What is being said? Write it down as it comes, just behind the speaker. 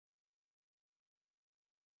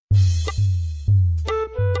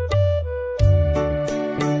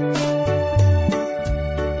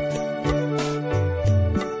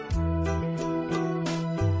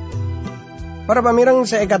Para pamirang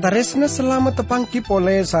saya kataresna selamat tepangki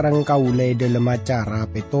pole sarang kaule dalam acara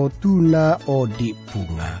peto tuna odi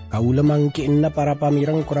bunga. Kaule mangkin na para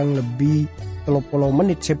pamirang kurang lebih 30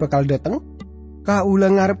 menit saya bakal datang. Kaule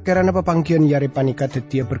ngarep karena pepangkian yari panika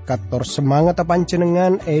tetia berkator semangat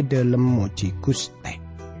panjenengan dalam moji Guste.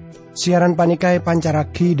 Siaran panika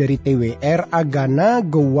pancaraki dari TWR Agana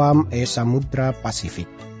Guam Samudra Pasifik.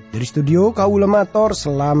 Dari studio kaule mator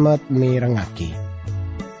selamat mirengaki.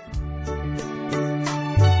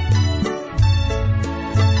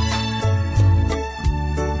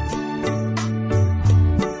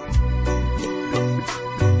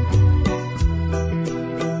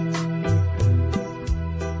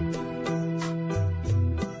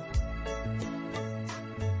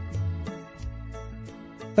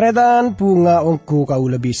 Tretan bunga ongku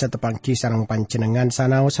kaula bisa tepangki sarang pancenengan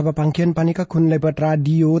sanau sa pepangkian panika kun lebat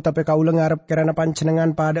radio tapi kaula ngarep karena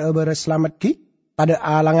pancenengan pada beres selamat ki pada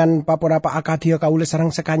alangan papurapa akadia kaula sarang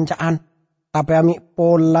sekancaan tapi ami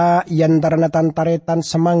pola yantarana tantaretan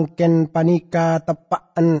semangken panika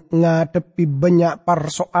tepaan ngadepi banyak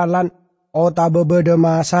persoalan ota bebeda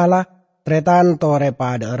masalah tretan tore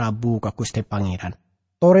pada rabu ka Guste Pangeran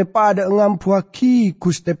tore pada ngampuaki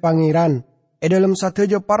Guste Pangeran dalam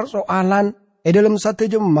satejo persoalan, dalam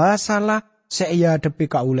satejo masalah, saya depi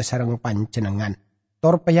kaula sareng panjenengan.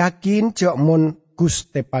 Tor peyakin cek mun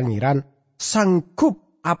Guste Pangeran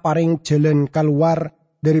sanggup aparing jalan keluar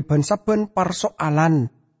dari bansaben persoalan,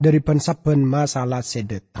 dari bansaben masalah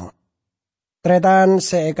sedeteng. Tretan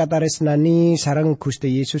saya kataresnani sareng Guste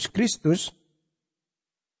Yesus Kristus.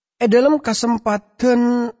 Dalam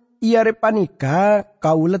kesempatan iare panika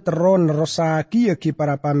kaula teron rosaki yaki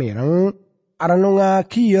para pamireng. Aranunga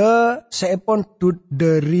kia seepon dud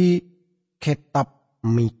dari kitab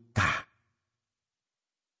Mika.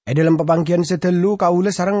 Dalam pepangkian sedelu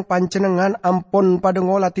kaula sarang pancenengan ampun pada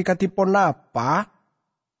ngolati katipon apa?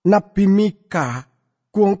 Nabi Mika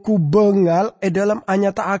kuangku bengal dalam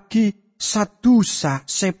anyata aki sadusa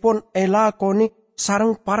sepon elakoni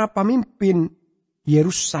sarang para pamimpin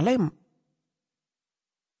Yerusalem.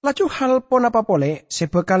 Laju hal pon apa pole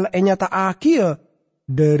sebekal enyata aki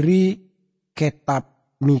dari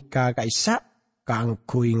kitab Mika kaisa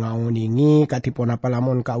kanggo ngauningi katipun apa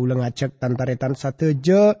lamun kaula ngajak tantaretan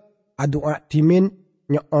sateje adua dimin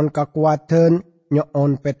nyoon kakuatan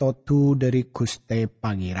nyoon petotu dari Guste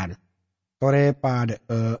Pangeran tore pada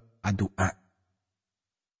adua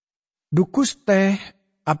dukus teh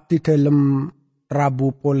abdi dalem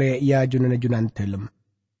rabu pole ya junan dalem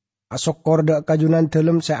asokor dak kajunan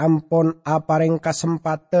dalem seampon apareng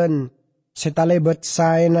kasempatan setalebet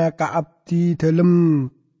saena ka abdi dalem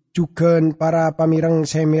jugan para pamireng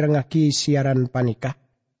semirengaki siaran panika.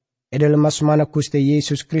 Dalem asmana Guste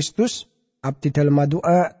Yesus Kristus abdi dalem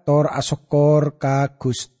doa tor asokor ka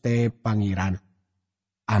Guste Pangeran.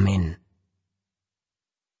 Amin.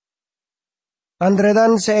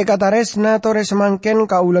 Andredan seekataresna tore semangken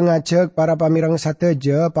kaula ngajak para pamireng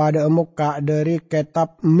sateja pada emuk ka dari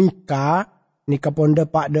kitab Mika nika ponde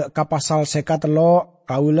pada ka pasal sekatelo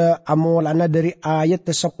kaula amolana dari ayat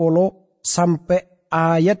 10 sampai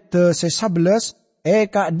ayat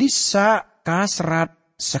 11 ka disa kasrat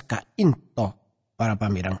seka into para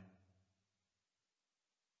pamirang.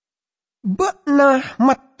 Benah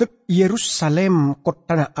matek Yerusalem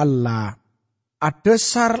kotana Allah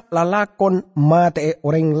adesar lalakon mate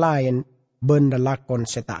orang lain benda lakon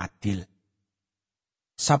seta adil.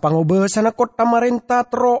 Sapangubesan kota marenta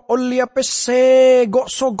tro olia pese gok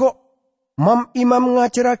sogok Mam imam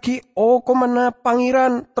ngajaraki komana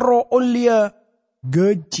pangeran tro olia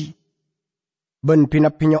gaji. Ben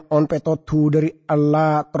pinapinyo on petotu dari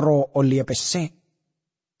Allah tro olia pese.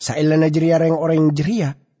 Sailana jeria reng orang jeria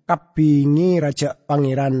kapingi raja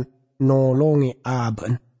pangeran nolongi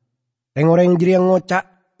aben. Reng orang jeria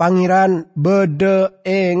ngocak pangeran bede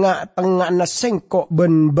nga tengah na sengkok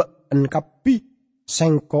ben been kapi.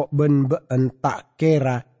 Sengkok ben been tak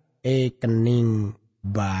kera kening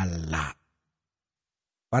bala.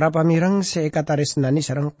 Para pamirang seekataresnani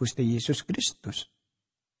sarang Guste Yesus Kristus.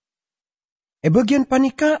 Bagian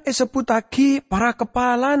panika seputaki para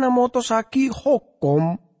kepala namotosaki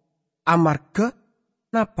hukum amarga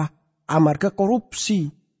napa? Amarga korupsi.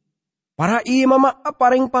 Para imam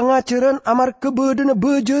aparing pangajaran amarga bedena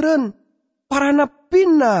bejeran. Para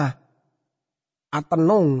napina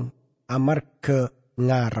atenong amarga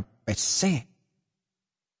ngarepese.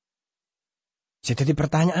 Jadi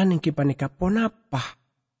pertanyaan yang kipanika ponapa?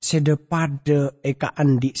 Sedepada eka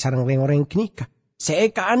andi sarang reng-orang kenika.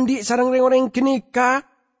 Seeka andi sarang reng-orang kenika.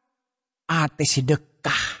 Ate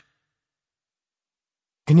sedekah.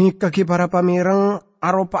 Kenika ki para pamireng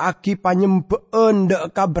aropa aki panyembeen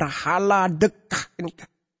deka berhala dekah kenika.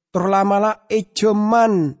 Terlamala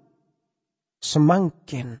ejeman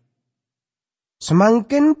semangkin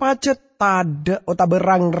pacet tade ota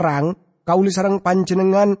berang-rang kauli sareng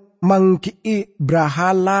panjenengan mangkii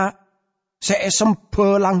berhala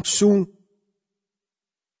seesempe langsung.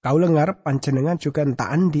 Kaula ngarep panjenengan juga entah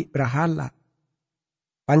andi berhala.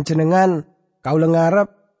 Panjenengan kaula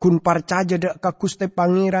ngarep kun parcaja dek ka Gusti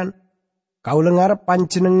Pangeran. Kaula ngarep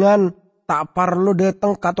panjenengan tak parlo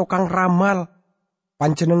dateng ka tukang ramal.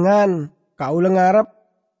 Panjenengan kaula ngarep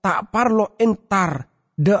tak parlo entar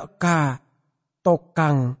dek ka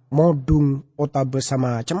tokang modung ota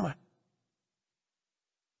bersama cemat.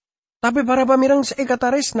 Tapi para pamirang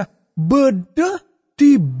seekataresna beda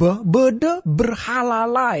berhala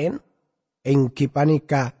lain engki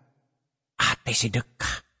panika ate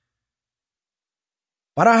sedekah.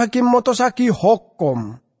 Para hakim motosaki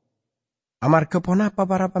hukum amarga ponapa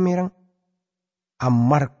para pamirang?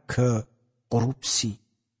 Amarga korupsi.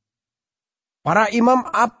 Para imam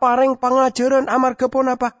apareng pangajaran amarga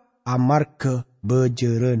ponapa? Amarga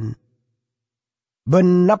bejeren.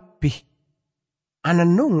 Benapih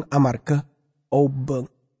ananung amarga obeng.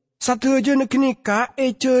 Satu aja nekenika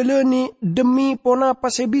eceleni demi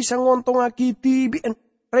ponapa saya bisa ngontong akiti bien.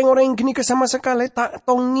 Reng-orang kini sama sekali tak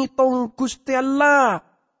tong Gusti Allah.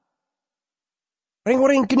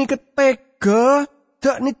 Reng-orang kini ketega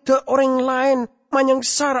tak nida orang lain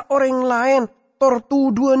manyangsara orang lain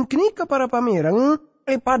tortuduan kini ke para pamirang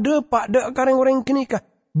pada pak dak kareng orang kini ka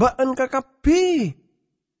baan kakapi.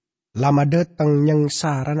 Lama datang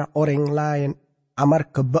nyangsara na orang lain amar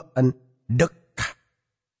kebaan dekah.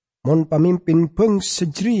 Mon pamimpin bangsa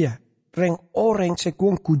Jria reng orang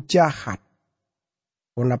sekuangku jahat.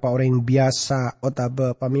 Kenapa orang biasa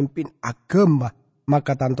otaba pemimpin agama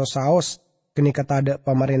maka tanto saos kenika tada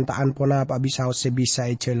pemerintahan ponapa bisa sebisa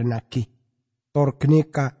ejelenaki. Tor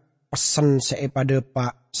kenika pesen pada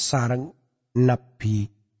pak sarang Nabi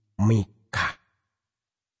Mika.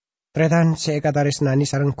 Tretan seekataris nani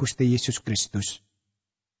sarang Gusti Yesus Kristus.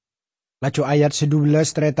 Laju ayat 12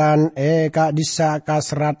 tretan eka disa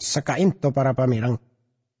kasrat sekainto para pamirang.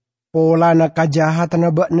 Pola na kajahat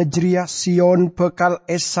na ba Najria Sion bekal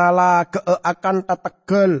esala keakan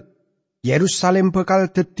tategal. Yerusalem bekal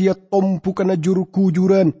tetia tompu kena juru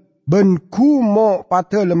kujuran. Ben kumo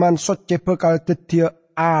pada leman soce bekal tetia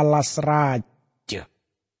alas raja.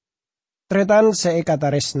 Tretan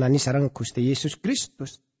seekatares nani sarang Gusti Yesus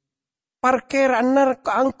Kristus. Parkeran nar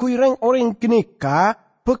keangkui reng orang kenika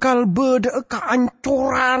bekal beda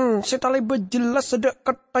keancuran setale bejelas sedek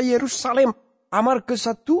kata Yerusalem. Amar ke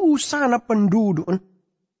satu sana penduduk.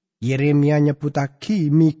 Yeremia nyeputaki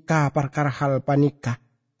Mika perkara hal panika.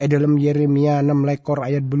 Dalam Yeremia 6 lekor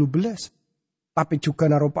ayat 12. Tapi juga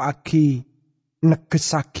naropa aki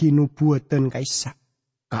negesaki nubuatan kaisa.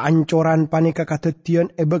 Keancoran panika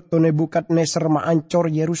katetian ebek to Nebukadneser maancor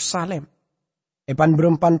Yerusalem. Epan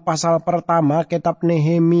berempan pasal pertama kitab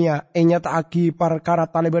Nehemia nyata aki perkara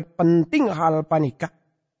talebat penting hal panika.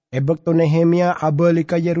 Ebek to Nehemia abali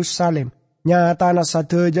ke Yerusalem. Nyata na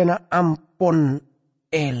sadejana ampun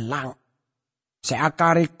elang.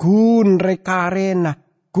 Seakare kun rekarena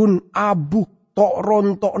kun abu tok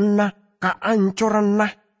rontok na kaancoran na.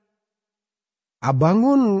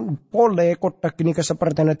 Abangun pole kota kini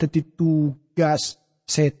kesepertian teti tugas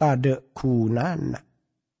setade kunana.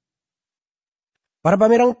 Para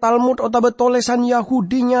pamirang Talmud otabe tolesan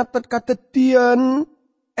Yahudi nyatet katetian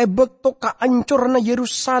ebek to kaancoran na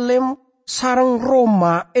Yerusalem sarang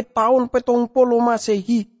Roma tahun 70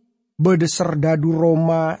 Masehi bede serdadu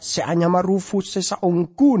Roma seanyama Rufus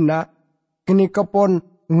sesaungkuna kini kepon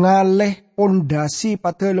ngaleh pondasi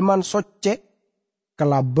pateleman soce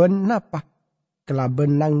kelaben napa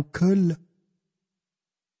kelaben nangkel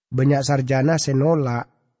banyak sarjana senola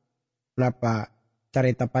napa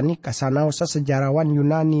carita panika sanausa sejarawan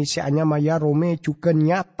Yunani seanyama ya Rome juga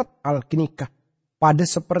nyatet alkinika pada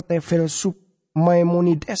seperti filsuf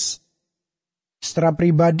Maimonides. Secara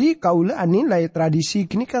pribadi kaula anilai tradisi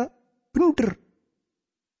kini ka bener.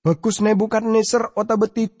 Bagus Nebukadneser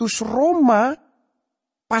otabetitus Roma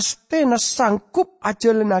pasti sangkup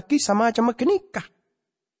aja lenaki sama macam kenikah.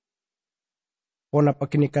 Onapa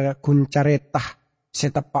kenikah kuncaretah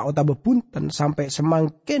setepak otabepunten sampai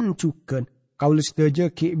semangkin juga kaula sedaja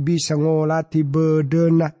ki bisa ngolati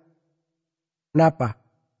bedena. Napa?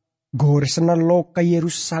 Goresna loka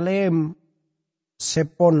Yerusalem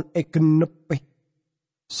sepon egenepeh.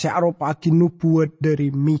 Searopa aki nubuat dari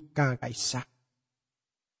Mika kaisa.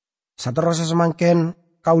 Saterusnya semangkin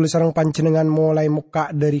kaula sareng panjenengan mulai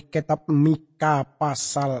muka dari kitab Mika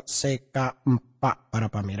pasal seka 4 para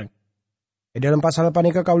pamirang. Dalam pasal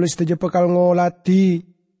panika kaulis teje bekal ngolati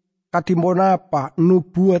katimbon apa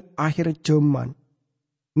nubuat akhir zaman.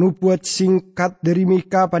 Nubuat singkat dari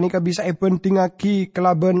Mika panika bisa penting lagi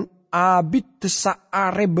kelaban abid tesa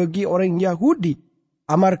are bagi orang Yahudi.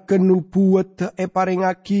 Amar ke nubuat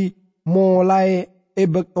paringaki mulai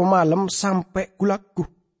bekto malam sampai kulaku.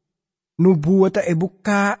 Nubuat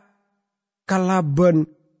buka kalaban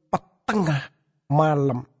petengah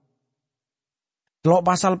malam. Telok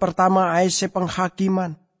pasal pertama ayat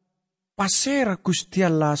penghakiman. Pasera Gusti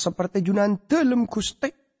Allah seperti junan dalam Gusti.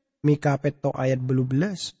 Mika peto ayat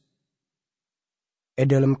 12.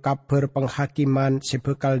 Dalam kabar penghakiman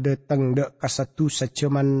sebekal datang dek kasatu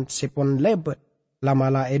sejaman sepon lebet.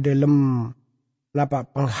 Lamala dalam napa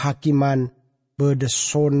penghakiman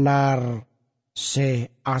bedesonar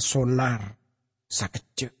se asonar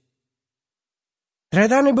sakece.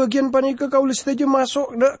 Ternyata nih bagian panika kaulis teje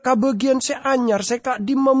masuk dek ka bagian se anyar se kak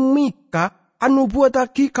di memika anu buat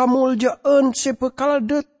aki kamul jaan se bekal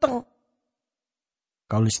datang.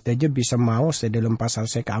 Kaulis teje bisa mau se dalam pasal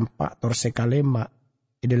se keempat tor se kalema.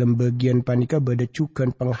 Dalam bagian panika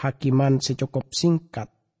bedecukan penghakiman se cukup singkat.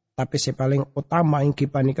 Tapi se paling utama ingki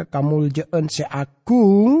panika kamul jaan se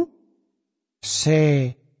agung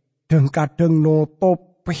se dengkadeng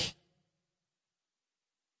notopeh.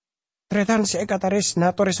 Tretan se kataris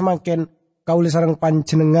natores makin kaulis sareng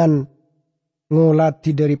panjenengan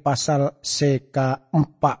ngolati dari pasal seka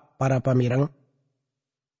 4 para pamireng.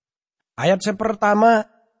 Ayat pertama,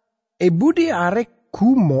 budi arek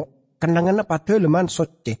gumo kenangan pada leman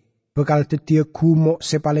soce. Bekal tedia gumo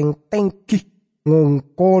sepaling tengkih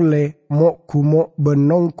ngongkole mo gumo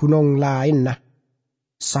benong gunung lain nah.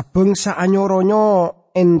 Sabengsa anyoronyo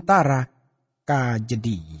entara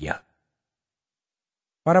kajedia.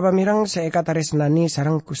 Para pamirang saya kataris nani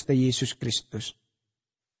sarang Gusti Yesus Kristus.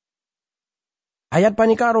 Ayat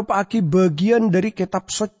panika rupa aki bagian dari kitab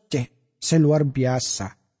soce seluar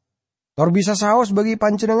biasa. Tor bisa saos bagi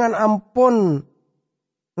panjenengan ampun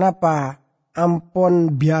napa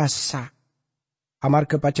ampun biasa. Amar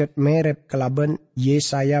kepacet merep kelaban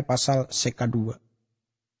Yesaya pasal seka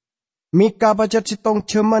 2. Mika pacet sitong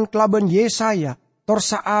jeman kelaban Yesaya. Tor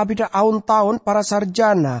saabida aun tahun para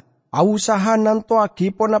sarjana. Ausaha nanto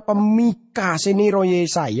aki pon apa Mika seniro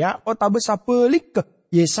Yesaya. O tabesa pelik ke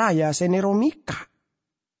Yesaya seniro Mika.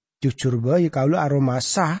 Jujur bayi kalau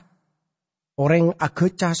aromasa. Orang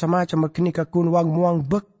ageca sama cuma kini kakun wang muang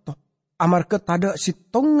bekto. Amar ketada si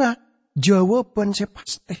tonga jawaban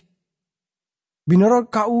sepaste. Binarol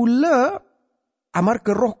kaula amar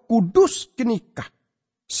ke Roh Kudus kenika.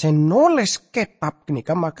 Senoles kitab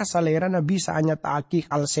kenika maka salerana bisa hanya taaki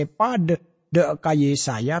hal sepade de kaya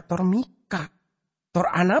saya tor Mika.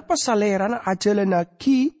 Tor anapa salerana ajalana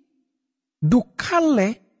ki dukale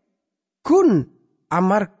kun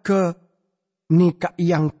amar ke nika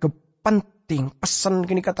yang kepenting. Pesan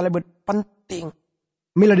kini kata lebet penting.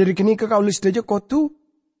 Mila dari kini ke kaulis deja kotu.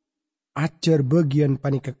 Ajar bagian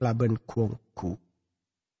panika kelaban kuongku.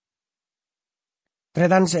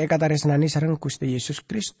 Tretan saya kata resnani sarang Gusti Yesus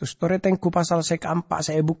Kristus. Toretengku pasal saya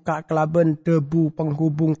keempat saya buka kelaban debu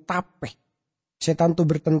penghubung tapeh. Setan tu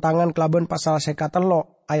bertentangan kelaban pasal saya kata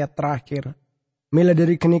lo ayat terakhir. Mila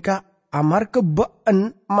dari kini ke amar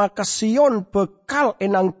kebaan maka Sion bekal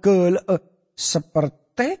enang kele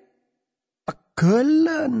seperti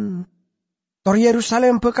tegelan. Tor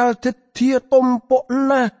Yerusalem bekal tetia tompok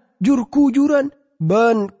nah jur-kujuran.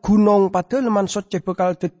 Ban gunung pada leman soce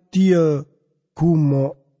bekal tetia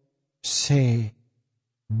gumo se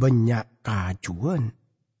banyak kajuan.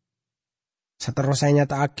 Seterusnya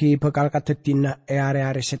taaki bekal katetina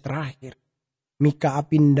area-area terakhir. Mika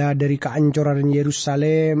apinda dari kehancuran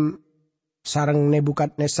Yerusalem. Sarang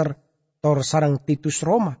Nebukadnezar. Tor sarang Titus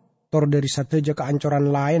Roma. Tor dari sateja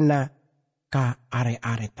kehancuran lain nah. Ka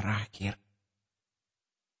are-are terakhir.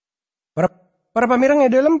 Para pamirang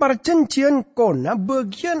dalam perjanjian kona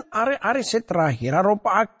bagian are-are terakhir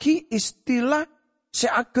aropa aki istilah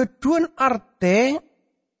seageduan arte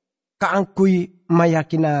kaangkui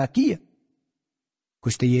mayakinaki ya.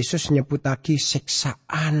 Gusti Yesus nyebutaki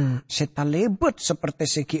seksaan setalebet seperti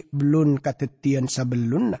segi belun katetian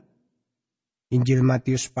sabelunna. Injil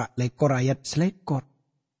Matius 4 lekor ayat selekor.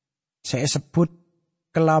 Saya sebut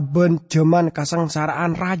kelaban zaman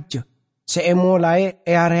kasangsaraan raja. Saya mulai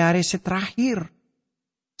area-area terakhir.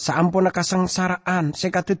 Saampuna kasangsaraan. Saya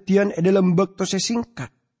katetian dalam waktu sesingkat.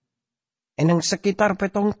 Enang sekitar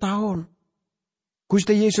 7 tahun.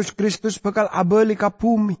 Gusti Yesus Kristus bakal abali ka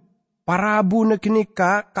bumi. Parabu na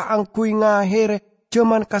kinika kaangkuy ngahere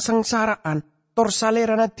zaman kasangsaraan. Tor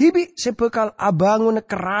salera na tibi sebekal abangun na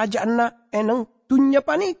kerajaan na enang dunya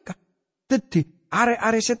panika. Teti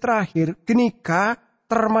are-are terakhir genika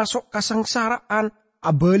termasuk kasengsaraan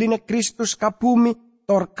abelina Kristus ka bumi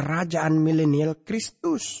tor kerajaan milenial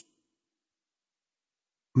Kristus.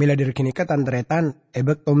 Mila dari genika tandretan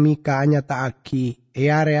ebek tomika anya taaki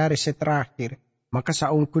are-are terakhir. Maka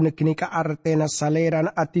saungkuna genika artena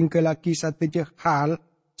saleran ating kelaki sa tejeh hal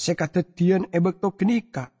sekatetian ebek to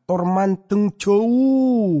genika tor manteng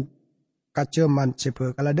jauh kaceman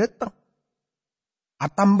sebe kala datang.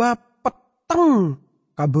 Atamba peteng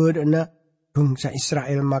kabedena bangsa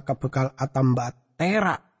Israel maka bekal atamba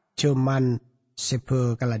tera ceman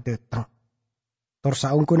sebe kala datang. Tor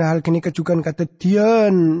saungkuna hal kini kejukan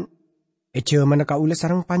katetian mana kaula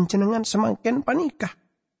sarang panjenengan semakin panikah.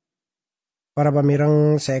 Para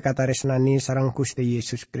pamirang saya kata resnani sarang Gusti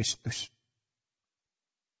Yesus Kristus.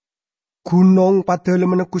 Gunung padahal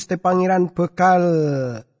meneh Gusti Pangeran bekal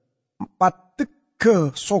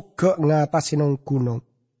patege soga ngatasi nong gunung.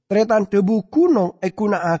 Tretan debu gunung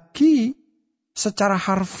gunakake secara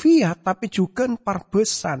harfiah tapi juga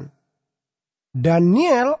parbesan.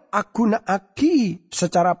 Daniel gunakake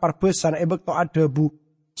secara parbesan ebek to adebu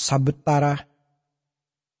sabetara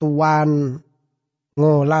tuan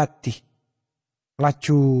ngolati.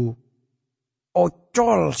 Laju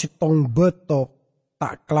ocol sitong beto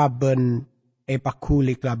tak kelaben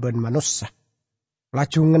pakuli kelaben manusia.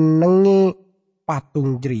 Laju ngenengi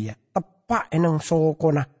patung jeria. Tepak enang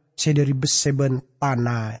sokona sedari beseben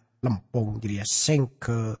tanah lempung jeria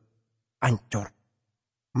sengke ancor.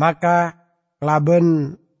 Maka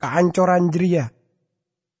kelaben keancoran jeria.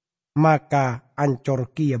 Maka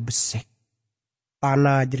ancor kia besek.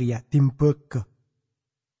 Tanah jeria timbeke.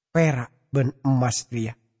 Perak ben emas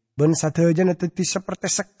jeria. Ben sadeja neteti seperti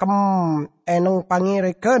sekem enang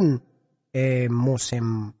pangireken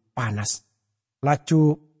musim panas.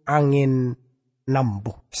 Laju angin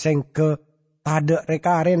nambuh. Sengke tada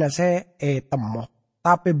reka arena se temoh.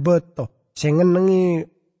 Tapi beto sengenengi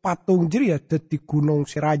patung jeria deti gunung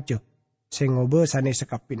si raja. Sengobe sane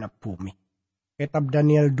sekapina bumi. Kitab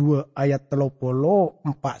Daniel 2 ayat 34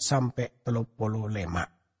 sampai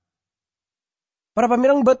 35. Para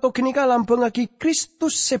pamirang beto kini ka lambang aki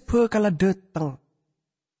Kristus sebe kala dateng.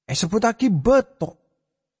 Sebut aki beto.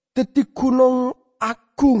 Deti gunung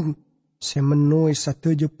agung. Semenui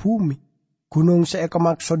sateja bumi. Gunung saya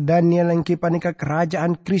kemaksud Daniel yang panika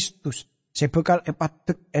kerajaan Kristus. Sebekal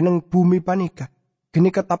epatek eneng bumi panika.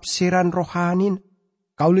 Gini ketafsiran rohanin.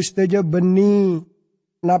 Kaulis teja beni.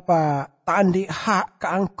 Napa tandi hak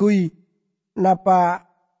keangkui. Napa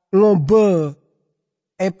ngobe.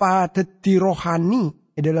 Epa deti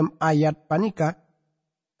rohani. Dalam ayat panika.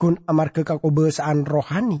 Kun amar kekakobesaan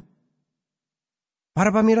rohani.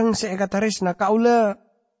 Para pamirang saya kata resna kaula.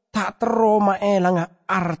 Tak teroma elang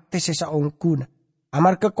artis sesaungkuna.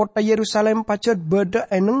 Amar ke kota Yerusalem pacet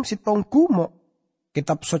beda eneng si tongkumo.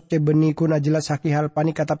 Kitab soce benikuna jelas haki hal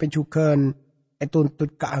panika tapi juga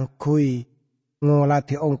tuntut keangkui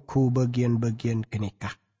ngolati ongku bagian-bagian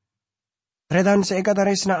kenikah. Tretan seeka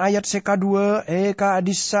taresna ayat seka 2 eka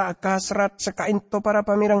adisa ka serat seka into para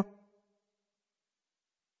pamirang.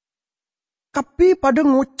 Kapi pada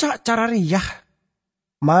ngucak cara riyah.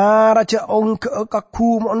 Maraja ong ke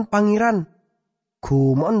kumon pangeran.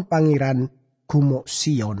 Kumon pangeran kumo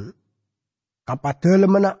Sion. Kapadel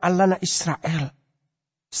mena alana Israel.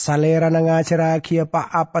 Salera na ngacara kia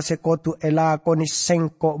apa sekotu elakoni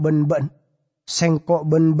sengkok ben-ben. Sengkok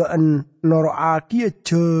ben-ben noro akia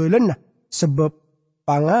jelena. Sebab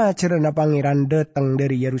pangacara na pangeran datang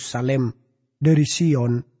dari Yerusalem. Dari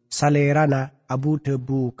Sion. Salera na abu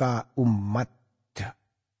debu ka umat.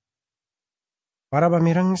 Para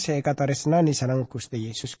pamirang saya kata resnani sarang Gusti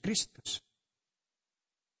Yesus Kristus.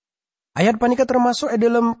 Ayat panika termasuk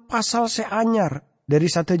dalam pasal seanyar. Dari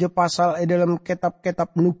satu aja pasal dalam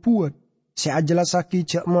kitab-kitab nubuat. Saya jelasaki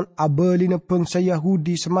jakmon abelina bangsa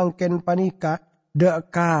Yahudi semangken panika.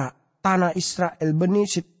 Deka tanah Israel beni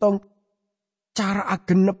sitong cara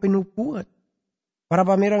agenep nubuat. Para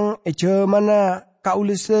pamirang mana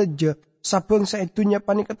kaulis saja. Sabangsa itunya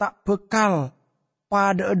panika tak bekal.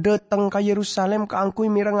 Pada datang ke Yerusalem keangkui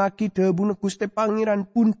mirangaki debuna Gusti Pangeran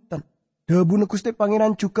punten. Debuna Gusti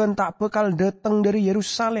Pangeran juga tak bekal datang dari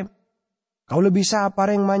Yerusalem. Kau lebih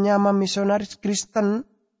apa yang manyama misionaris Kristen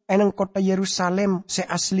eneng kota Yerusalem se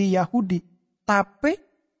asli Yahudi. Tapi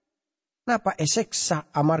napa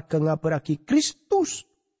eseksa amar ngaberaki Kristus.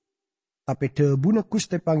 Tapi debuna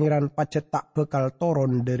Gusti Pangeran pacet tak bekal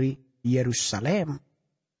toron dari Yerusalem.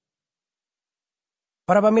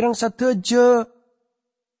 Para pamirang sateja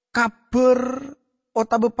kabar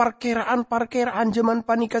otabe parkeraan zaman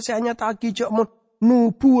panika seanya tak kijak mon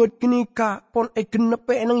nubuat kenika pon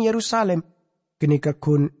genepe eneng Yerusalem. kenika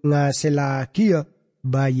kun ngasela kia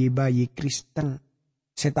bayi-bayi Kristen.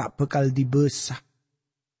 Saya tak bekal dibesah.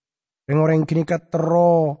 Orang kenika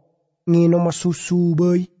tero nginom susu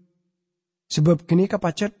bayi. Sebab kenika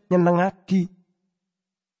pacet nyenengaki.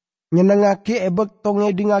 Nyenengaki ebek tonge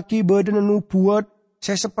dingaki badan nubuat.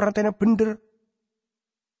 Saya sepertinya bener.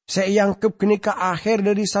 Saya yangkep kenika akhir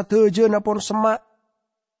dari satu aja napon semak.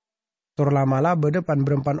 Terlamala berdepan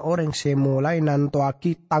berempan orang saya mulai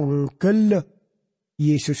nantoaki tanggal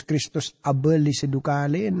Yesus Kristus abeli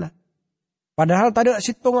sedukalena. Padahal tadi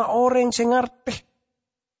sitonga orang saya ngerti.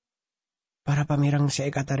 Para pamirang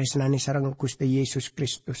saya kata resnani sarang Gusti Yesus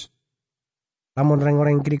Kristus. Lamun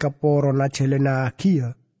orang-orang kini kaporo na jelena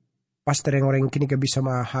kia. Pasti orang-orang kini bisa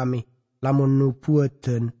memahami. Lamun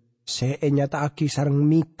nubuatan saya nyata aki sarang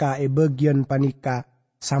mika bagian panika.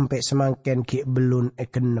 Sampai semangken ki belun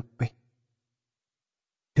kenepe.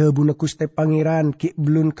 Debuna Gusti Pangeran ki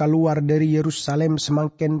belum keluar dari Yerusalem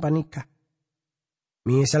semangken panika.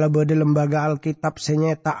 Misalnya bade lembaga Alkitab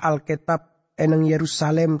senyata Alkitab eneng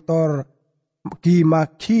Yerusalem tor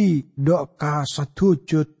maki dok ka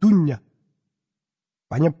satujo dunya.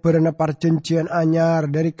 Panyebarana perjanjian anyar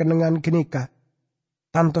dari kenangan kenika.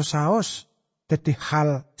 Tanto saos teti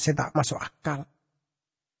hal setak masuk akal.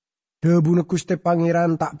 Debuna Gusti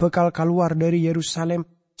Pangeran tak bekal keluar dari Yerusalem.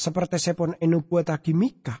 Seperti sepon nubuat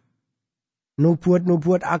akimika.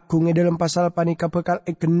 Nubuat agung dalam pasal panika bekal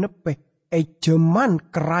genepe. Jaman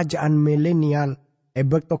kerajaan milenial.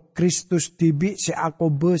 Bekto Kristus tibi se ako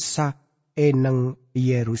besa eneng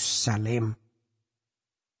Yerusalem.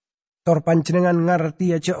 Tor panjenengan ngerti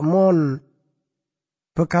aja mon.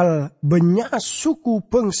 Bekal banyak suku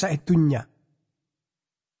bangsa itunya.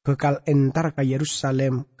 Bekal entar ke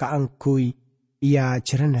Yerusalem kaangkui. Ia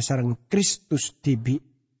jerana sarang Kristus tibi.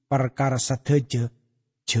 Perkara sateja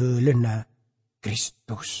jelena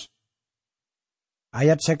Kristus.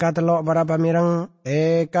 Ayat sekatelok para pamirang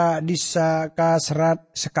eka disa ka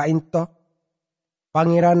serat sekainto.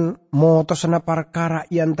 Pangeran motosna perkara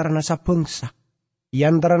yantarana sabangsa.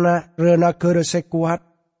 Yantarana renagara sekuat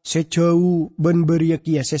sejauh ben beria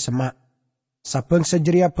kia sesemak. Sabangsa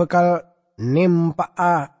jeria bekal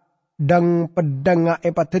nempaa dang pedanga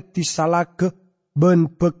epateti salaga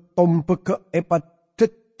ben bek tombeke epat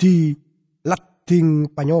di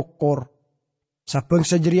lading panyokor. Sabang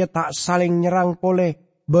sejeria tak saling nyerang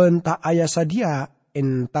pole bentak ayah sadia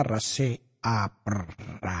entara se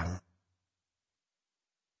perang.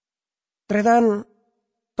 Tretan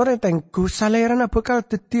toretengku salerana bekal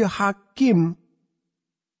teti hakim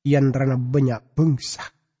yang terana banyak bangsa.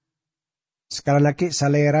 Sekali lagi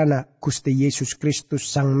salerana Gusti Yesus Kristus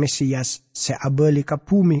sang Mesias seabeli ka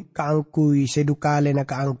bumi kaangkui sedukale na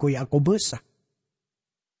kaangkui ako besa.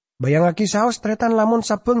 Bayang aki saos tretan lamun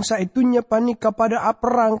sabangsa itunya panik kepada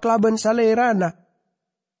perang kelaban salerana.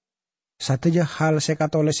 Sateja hal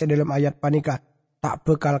sekatoles dalam ayat panika tak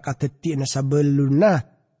bekal kateti na sabeluna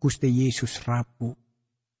Gusti Yesus rapu.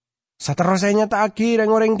 Saterusnya tak aki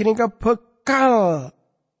dan orang kini bekal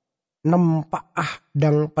nempaah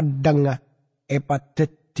dang pedanga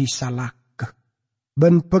epateti salaka.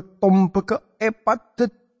 Ben bekom beke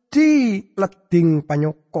epateti leding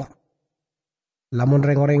panyokor. Lamun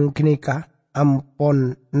reng-reng kinika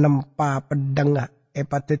ampon nempa pedanga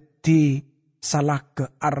epateti salah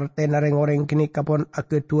ke artena reng-reng kinika pon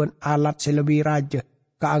akeduan alat selebih raja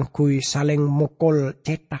kaangkui saling mukul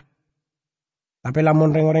cetak. Tapi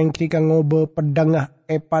lamun reng-reng kinika ngobe pedanga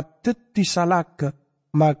epateti salah ke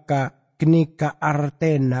maka kinika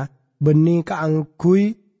artena beni kaangkui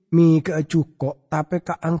mi kecuko tapi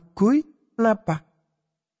kaangkui napa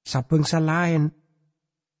sabangsa lain.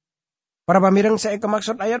 Para pamirang saya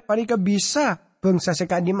kemaksud ayat panika bisa bangsa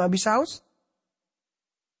sekadim abisaus.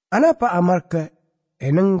 Anapa amarga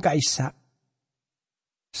eneng kaisa.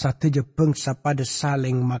 Satu je bangsa pada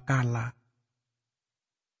saling makala.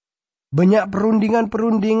 Banyak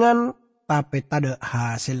perundingan tapi tak ada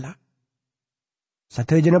hasil.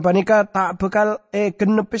 Satu je panika tak bekal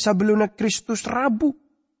kenepe sebelumnya Kristus rabu.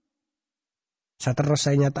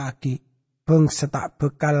 Saterusnya tak aki. Bangsa tak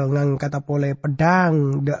bekal ngangkata pole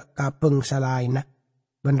pedang dek ka bangsa lain.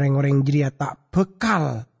 Benreng-reng jeria tak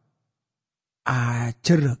bekal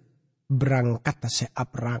ajer berangkat se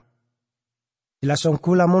aprang. Jelasong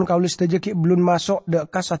kulamun kaulis tejeki belum masuk dek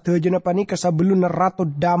ka satejena panika sebelum ratu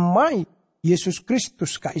damai Yesus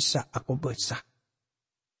Kristus kaisa aku besah.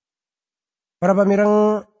 Para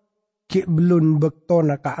pamirang ki belum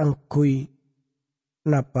bektona kaangkui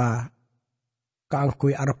napa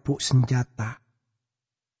kaangkui arepuk senjata.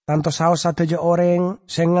 Tanto saos sateja orang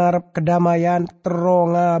sengarep kedamaian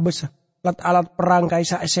teronga besar. Lat alat perang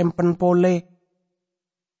kaisa esempen pole.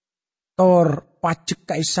 Tor pacek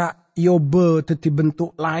kaisa yobe teti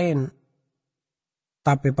bentuk lain.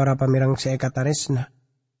 Tapi para pamirang saya kataresna,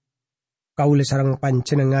 kaule sarang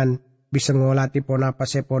pancenengan bisa ngolati pon apa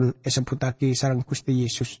sepon eseputaki sarang Gusti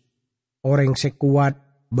Yesus. Orang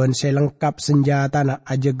sekuat ben selengkap senjata na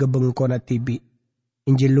aja gebengkona tibi.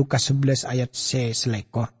 Injil Lukas 11 ayat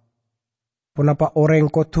selekor. Ponapa orang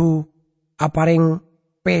kotu apareng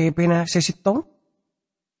pepena sesitong?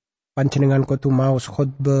 Pancenengan kotu maus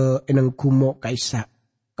khotbah eneng kumo kaisa.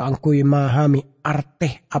 Kaangkuy mahami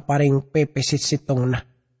arte apareng pepe sesitong na.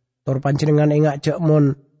 Tor pancenengan engak cek mon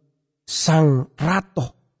sang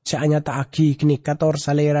rato seanyata aki kini kator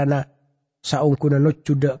salera na saungkuna no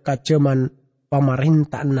cuda kaceman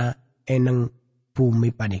pamarintah na eneng bumi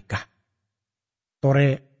panikah.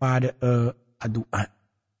 Tore pada adua.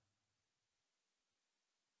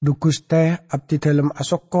 Dukus teh abdi dalam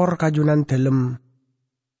asokor kajunan dalam.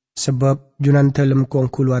 Sebab junan dalam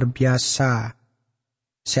kuangku luar biasa.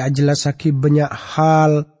 Saya jelasaki banyak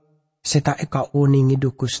hal seta eka uningi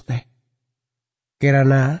dukus teh.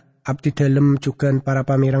 Kirana abdi dalam juga para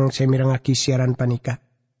pamirang semirangaki siaran panika.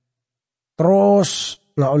 Terus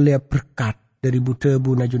oleh berkat dari Buddha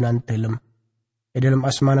buna junan dalam. Dalam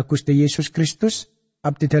asmana Gusti Yesus Kristus,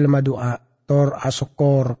 abdi dalam doa, tor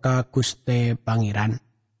asokor ka Gusti Pangeran.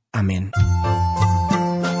 Amin.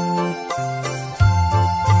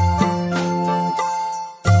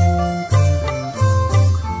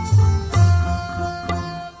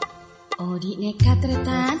 Odi nekat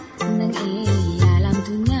retan neng alam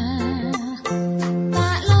dunia,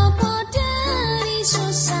 tak lopo dari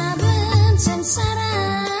susah ben sengsara.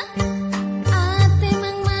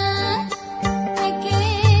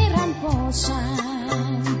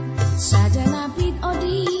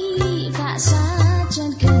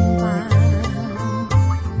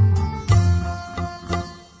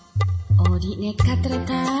 Nekat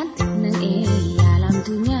rekat neng alam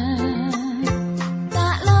dunia,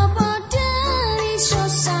 tak lopo dari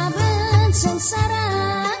susah ben sengsara.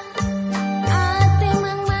 Ate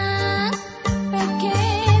mang-mang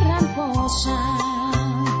pikiran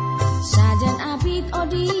posang, sajan abid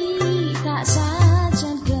odi tak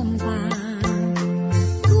sajan gempang.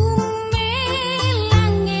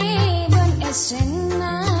 Kumelange ben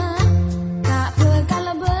esena, tak bekal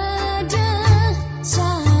beda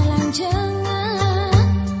salang jeng.